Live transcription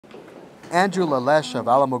Andrew Lalesh of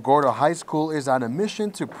Alamogordo High School is on a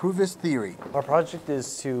mission to prove his theory. Our project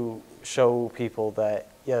is to show people that,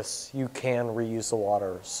 yes, you can reuse the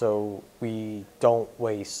water, so we don't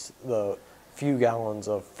waste the few gallons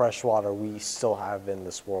of fresh water we still have in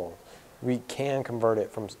this world. We can convert it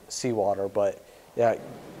from seawater, but yeah, it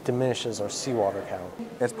diminishes our seawater count.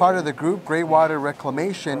 As part of the group Greywater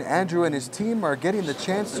Reclamation, Andrew and his team are getting the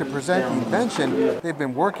chance to present the invention they've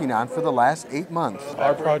been working on for the last 8 months.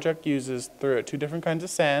 Our project uses two different kinds of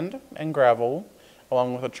sand and gravel,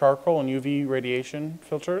 along with a charcoal and UV radiation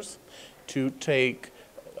filters, to take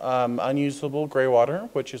unusable gray water,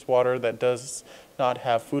 which is water that does not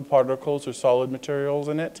have food particles or solid materials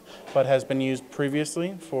in it, but has been used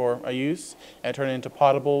previously for a use, and turn it into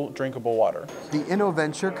potable, drinkable water. The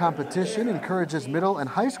InnoVenture competition encourages middle and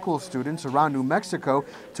high school students around New Mexico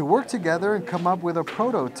to work together and come up with a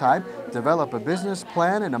prototype, develop a business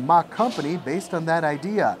plan and a mock company based on that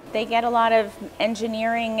idea. They get a lot of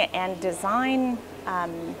engineering and design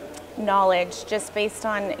knowledge just based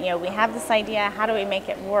on, we have this idea, how do we make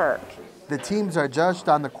it work? The teams are judged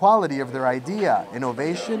on the quality of their idea,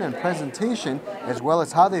 innovation and presentation, as well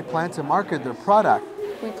as how they plan to market their product.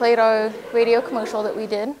 We played our radio commercial that we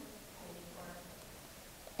did,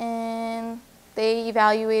 and they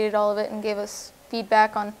evaluated all of it and gave us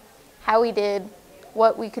feedback on how we did,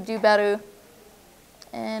 what we could do better,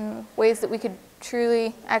 and ways that we could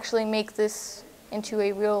truly actually make this into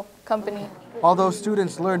a real company. Although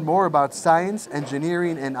students learn more about science,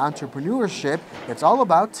 engineering, and entrepreneurship, it's all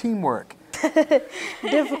about teamwork.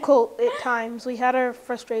 Difficult at times. We had our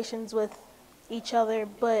frustrations with each other,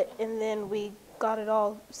 and then we got it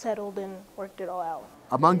all settled and worked it all out.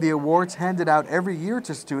 Among the awards handed out every year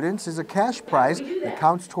to students is a cash prize that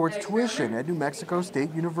counts towards tuition at New Mexico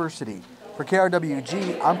State University. For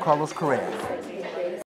KRWG, I'm Carlos Correa.